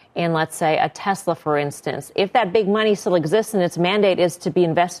runs in, let's say, a Tesla, for instance. If that big money still exists and its mandate is to be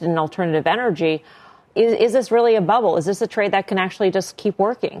invested in alternative energy, is this really a bubble? Is this a trade that can actually just keep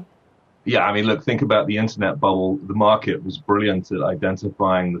working? Yeah, I mean, look, think about the internet bubble. The market was brilliant at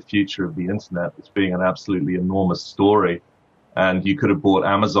identifying the future of the internet as being an absolutely enormous story. And you could have bought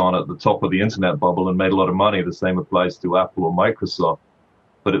Amazon at the top of the internet bubble and made a lot of money. The same applies to Apple or Microsoft.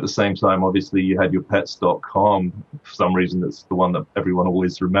 But at the same time, obviously, you had your pets.com. For some reason, that's the one that everyone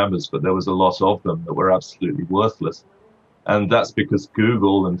always remembers. But there was a lot of them that were absolutely worthless. And that's because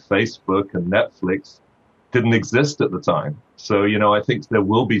Google and Facebook and Netflix didn't exist at the time. So, I think there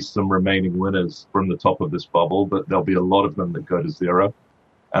will be some remaining winners from the top of this bubble, but there'll be a lot of them that go to zero.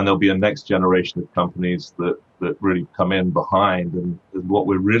 And there'll be a next generation of companies that really come in behind. And what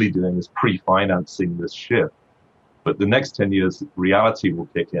we're really doing is pre-financing this shift. But the next 10 years, reality will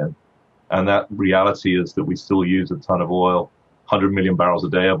kick in. And that reality is that we still use a ton of oil, 100 million barrels a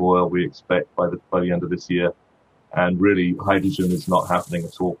day of oil we expect by the end of this year. And really, hydrogen is not happening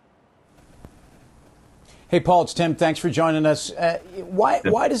at all. Hey, Paul, it's Tim. Thanks for joining us.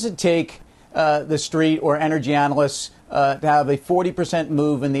 Why does it take the street or energy analysts to have a 40%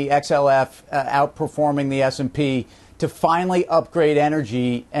 move in the XLF outperforming the S&P to finally upgrade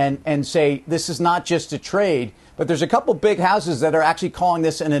energy and say this is not just a trade, but there's a couple big houses that are actually calling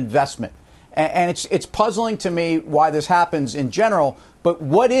this an investment? And it's puzzling to me why this happens in general, but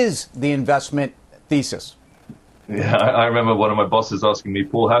what is the investment thesis? Yeah, I remember one of my bosses asking me,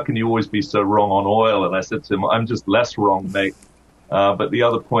 Paul, how can you always be so wrong on oil? And I said to him, I'm just less wrong, mate. But the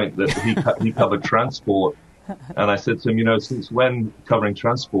other point that he covered transport. And I said to him, since when covering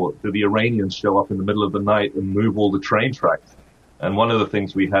transport do the Iranians show up in the middle of the night and move all the train tracks? And one of the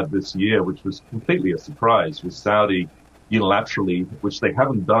things we had this year, which was completely a surprise, was Saudi unilaterally, which they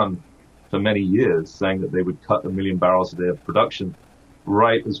haven't done for many years, saying that they would cut 1 million barrels a day of production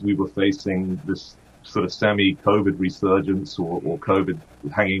right as we were facing this sort of semi-COVID resurgence or COVID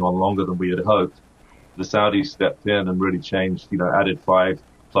hanging on longer than we had hoped. The Saudis stepped in and really changed, added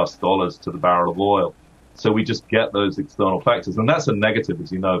 $5+ to the barrel of oil. So we just get those external factors. And that's a negative,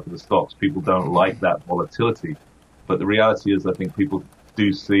 as you know, for the stocks. People don't like that volatility. But the reality is I think people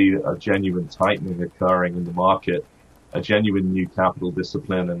do see a genuine tightening occurring in the market, a genuine new capital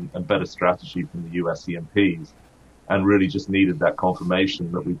discipline and better strategy from the US E&Ps, and really just needed that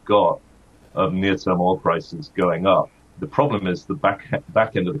confirmation that we've got of near-term oil prices going up. The problem is the back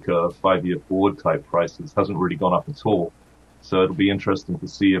end of the curve, 5-year forward type prices, hasn't really gone up at all. So it'll be interesting to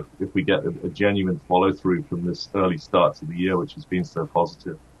see if we get a genuine follow-through from this early start to the year, which has been so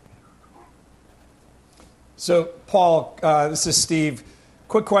positive. So, Paul, this is Steve.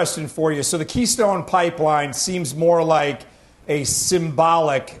 Quick question for you. So the Keystone Pipeline seems more like a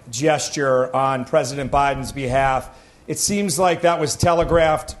symbolic gesture on President Biden's behalf. It seems like that was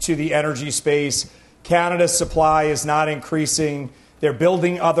telegraphed to the energy space. Canada's supply is not increasing. They're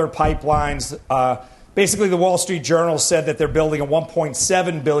building other pipelines. Basically, the Wall Street Journal said that they're building a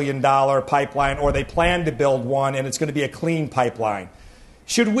 $1.7 billion pipeline, or they plan to build one, and it's going to be a clean pipeline.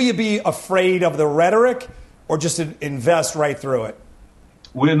 Should we be afraid of the rhetoric or just invest right through it?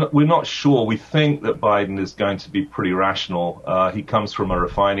 We're not sure. We think that Biden is going to be pretty rational. He comes from a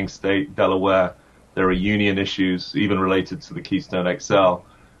refining state, Delaware. There are union issues, even related to the Keystone XL.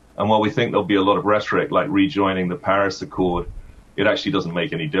 And while we think there'll be a lot of rhetoric, like rejoining the Paris Accord, it actually doesn't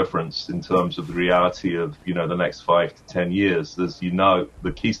make any difference in terms of the reality of, the next 5 to 10 years. As you know,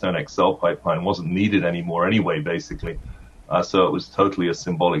 the Keystone XL pipeline wasn't needed anymore anyway, basically. So it was totally a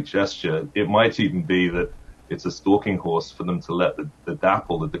symbolic gesture. It might even be that it's a stalking horse for them to let the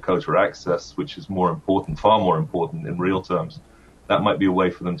DAPL, the Dakota Access, which is more important, far more important in real terms. That might be a way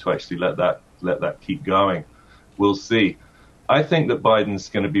for them to actually let that keep going. We'll see. I think that Biden's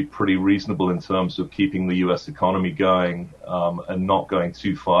going to be pretty reasonable in terms of keeping the U.S. economy going and not going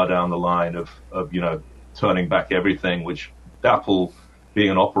too far down the line of turning back everything, which DAPL being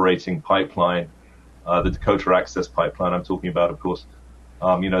an operating pipeline, the Dakota Access pipeline I'm talking about, of course,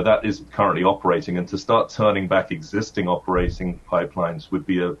 that is currently operating. And to start turning back existing operating pipelines would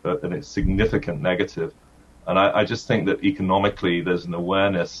be a significant negative. And I just think that economically there's an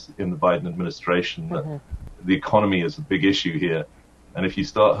awareness in the Biden administration that the economy is a big issue here. And if you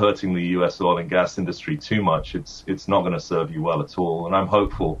start hurting the U.S. oil and gas industry too much, it's not going to serve you well at all. And I'm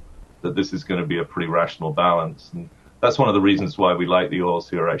hopeful that this is going to be a pretty rational balance. And that's one of the reasons why we like the oils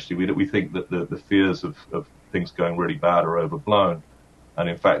here, actually. We think that the fears of things going really bad are overblown. And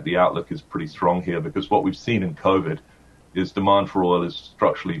in fact, the outlook is pretty strong here because what we've seen in COVID is demand for oil is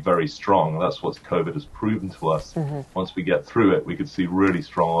structurally very strong. That's what COVID has proven to us. Once we get through it, we could see really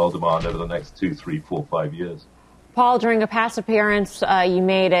strong oil demand over the next 2, 3, 4, 5 years. Paul, during a past appearance, you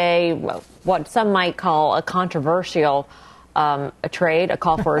made what some might call a controversial a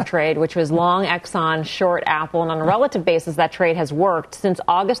call for a trade, which was long Exxon, short Apple. And on a relative basis, that trade has worked. Since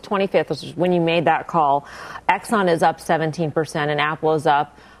August 25th, which is when you made that call, Exxon is up 17% and Apple is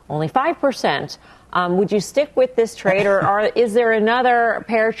up only 5%. Would you stick with this trade, or is there another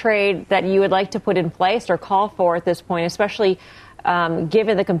pair trade that you would like to put in place or call for at this point, especially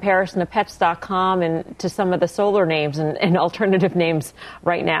given the comparison of Pets.com and to some of the solar names and alternative names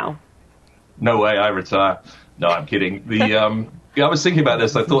right now? No way, I retire. No, I'm kidding. I was thinking about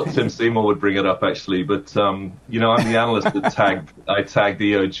this. I thought Tim Seymour would bring it up, actually. But, I'm the analyst that tagged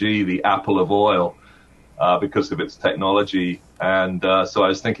EOG, the Apple of oil, because of its technology. And so I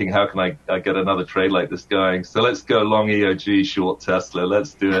was thinking, how can I get another trade like this going? So let's go long EOG, short Tesla.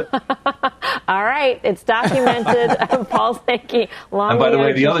 Let's do it. All right. It's documented. Paul Sankey, long EOG. And by the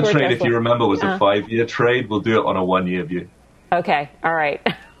way, the other trade, Tesla. if you remember, was a 5-year trade. We'll do it on a 1-year view. Okay. All right.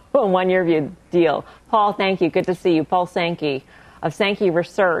 1-year view deal. Paul, thank you. Good to see you. Paul Sankey of Sankey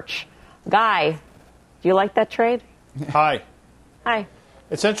Research. Guy, do you like that trade? Hi. Hi.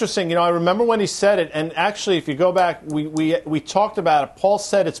 It's interesting. I remember when he said it, and actually, if you go back, we talked about it. Paul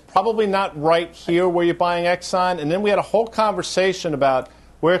said it's probably not right here where you're buying Exxon, and then we had a whole conversation about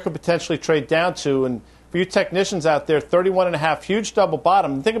where it could potentially trade down to. And for you technicians out there, 31.5, huge double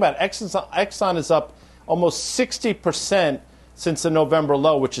bottom. Think about it. Exxon is up almost 60% since the November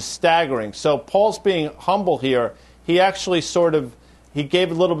low, which is staggering. So Paul's being humble here. He actually he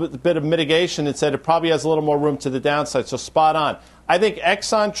gave a little bit of mitigation and said it probably has a little more room to the downside. So spot on. I think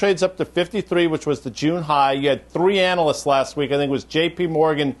Exxon trades up to 53, which was the June high. You had 3 analysts last week. I think it was J.P.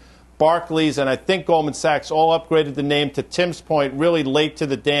 Morgan, Barclays, and I think Goldman Sachs all upgraded the name to Tim's point, really late to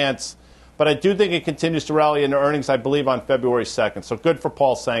the dance. But I do think it continues to rally into earnings, I believe, on February 2nd. So good for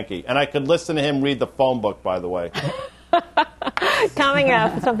Paul Sankey. And I could listen to him read the phone book, by the way. Coming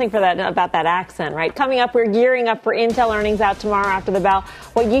up, something about that accent, right? Coming up, we're gearing up for Intel earnings out tomorrow after the bell.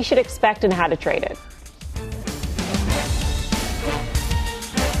 What you should expect and how to trade it.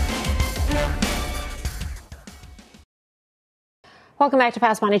 Welcome back to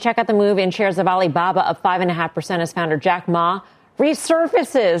Fast Money. Check out the move in shares of Alibaba up 5.5% as founder Jack Ma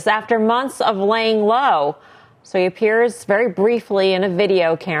resurfaces after months of laying low. So he appears very briefly in a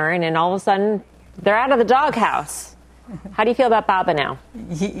video, Karen, and all of a sudden they're out of the doghouse. How do you feel about Baba now?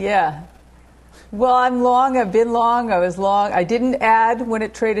 Yeah. Well, I'm long. I've been long. I was long. I didn't add when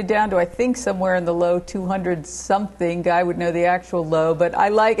it traded down to, I think, somewhere in the low 200 something. Guy would know the actual low. But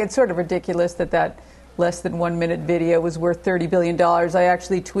it's sort of ridiculous that less than 1 minute video was worth $30 billion. I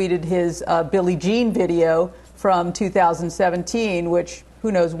actually tweeted his Billie Jean video from 2017, which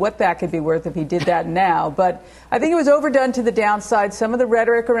who knows what that could be worth if he did that now. But I think it was overdone to the downside. Some of the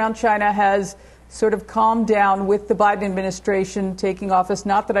rhetoric around China has sort of calmed down with the Biden administration taking office.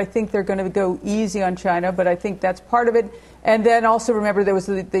 Not that I think they're going to go easy on China, but I think that's part of it. And then also remember there was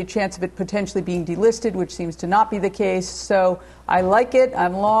the chance of it potentially being delisted, which seems to not be the case. So I like it.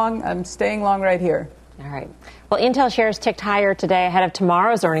 I'm long. I'm staying long right here. All right. Well, Intel shares ticked higher today ahead of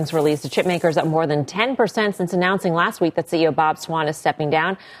tomorrow's earnings release. The chipmaker is up more than 10% since announcing last week that CEO Bob Swan is stepping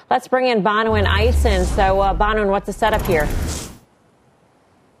down. Let's bring in Bonawyn Eison. So, Bonawyn, what's the setup here?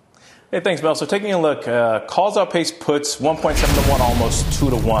 Hey, thanks, Mel. So taking a look, calls outpace puts 1.7 to 1, almost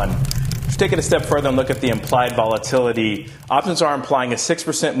 2 to 1. If you take it a step further and look at the implied volatility, options are implying a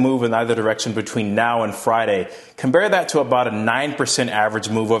 6% move in either direction between now and Friday. Compare that to about a 9% average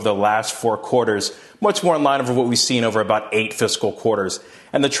move over the last 4 quarters, much more in line with what we've seen over about 8 fiscal quarters.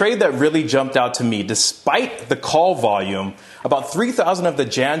 And the trade that really jumped out to me, despite the call volume, about 3,000 of the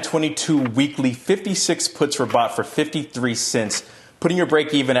Jan 22 weekly 56 puts were bought for 53 cents. Putting your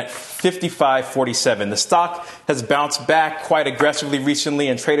break even at 55.47. The stock has bounced back quite aggressively recently,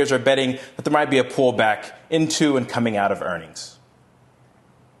 and traders are betting that there might be a pullback into and coming out of earnings.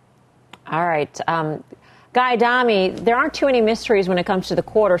 All right. Guy Adami, there aren't too many mysteries when it comes to the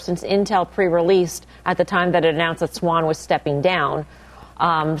quarter since Intel pre-released at the time that it announced that Swan was stepping down.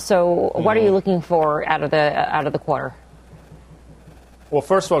 So what are you looking for out of the quarter? Well,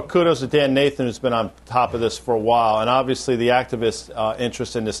 first of all, kudos to Dan Nathan, who's been on top of this for a while. And obviously the activist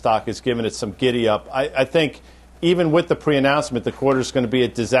interest in this stock has given it some giddy up. I think even with the pre-announcement, the quarter is going to be a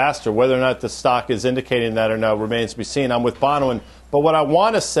disaster. Whether or not the stock is indicating that or no remains to be seen. I'm with Bonawyn. But what I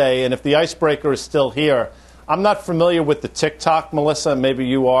want to say, and if the icebreaker is still here, I'm not familiar with the TikTok, Melissa. Maybe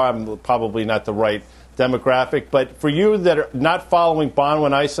you are. I'm probably not the right demographic. But for you that are not following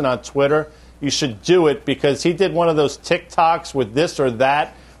Bonwin Eison on Twitter, you should do it because he did one of those TikToks with this or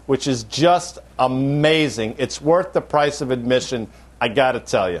that, which is just amazing. It's worth the price of admission, I got to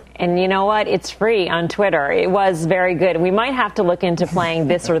tell you. And you know what? It's free on Twitter. It was very good. We might have to look into playing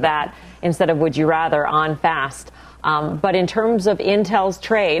this or that instead of Would You Rather on Fast. But in terms of Intel's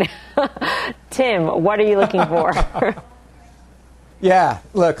trade, Tim, what are you looking for? Yeah,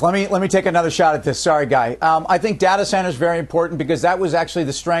 look, let me take another shot at this. Sorry, Guy. I think data center is very important because that was actually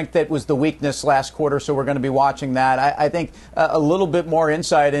the strength that was the weakness last quarter, so we're going to be watching that. I think a little bit more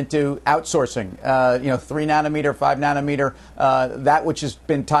insight into outsourcing, 3 nanometer, 5 nanometer, that which has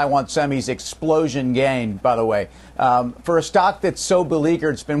been Taiwan Semi's explosion gain, by the way. For a stock that's so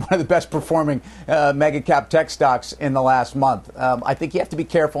beleaguered, it's been one of the best performing mega cap tech stocks in the last month. I think you have to be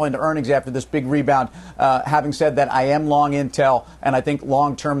careful into earnings after this big rebound. Having said that, I am long Intel, and I think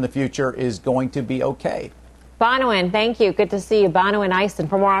long-term the future is going to be okay. Bonwin, thank you. Good to see you. Bonwin Eison.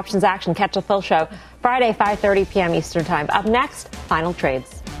 For more options action, catch the full show Friday, 5:30 p.m. Eastern Time. Up next, final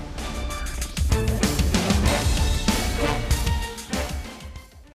trades.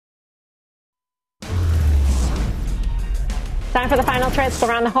 Time for the final trades. Go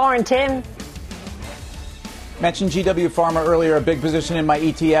around the horn. Tim. Mentioned GW Pharma earlier, a big position in my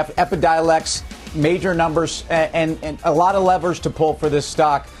ETF. Epidiolex, major numbers and a lot of levers to pull for this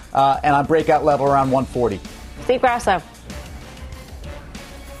stock, and on breakout level around 140. Steve Grasso.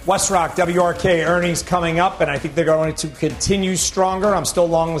 WestRock, WRK earnings coming up, and I think they're going to continue stronger. I'm still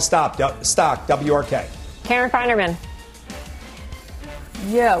long the stock, WRK. Karen Feinerman.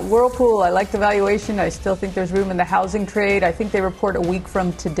 Yeah, Whirlpool, I like the valuation. I still think there's room in the housing trade. I think they report a week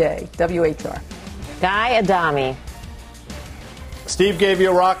from today. WHR. Guy Adami. Steve gave you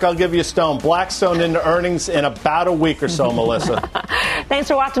a rock, I'll give you a stone. Blackstone into earnings in about a week or so, Melissa. Thanks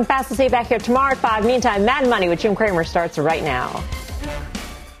for watching Fast. We'll see you back here tomorrow at 5. Meantime, Mad Money with Jim Cramer starts right now.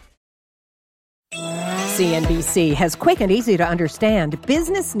 CNBC has quick and easy to understand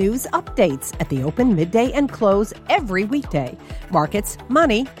business news updates at the open, midday, and close every weekday. Markets,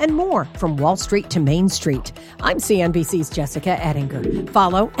 money, and more from Wall Street to Main Street. I'm CNBC's Jessica Ettinger.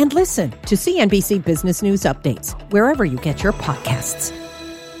 Follow and listen to CNBC Business News Updates wherever you get your podcasts.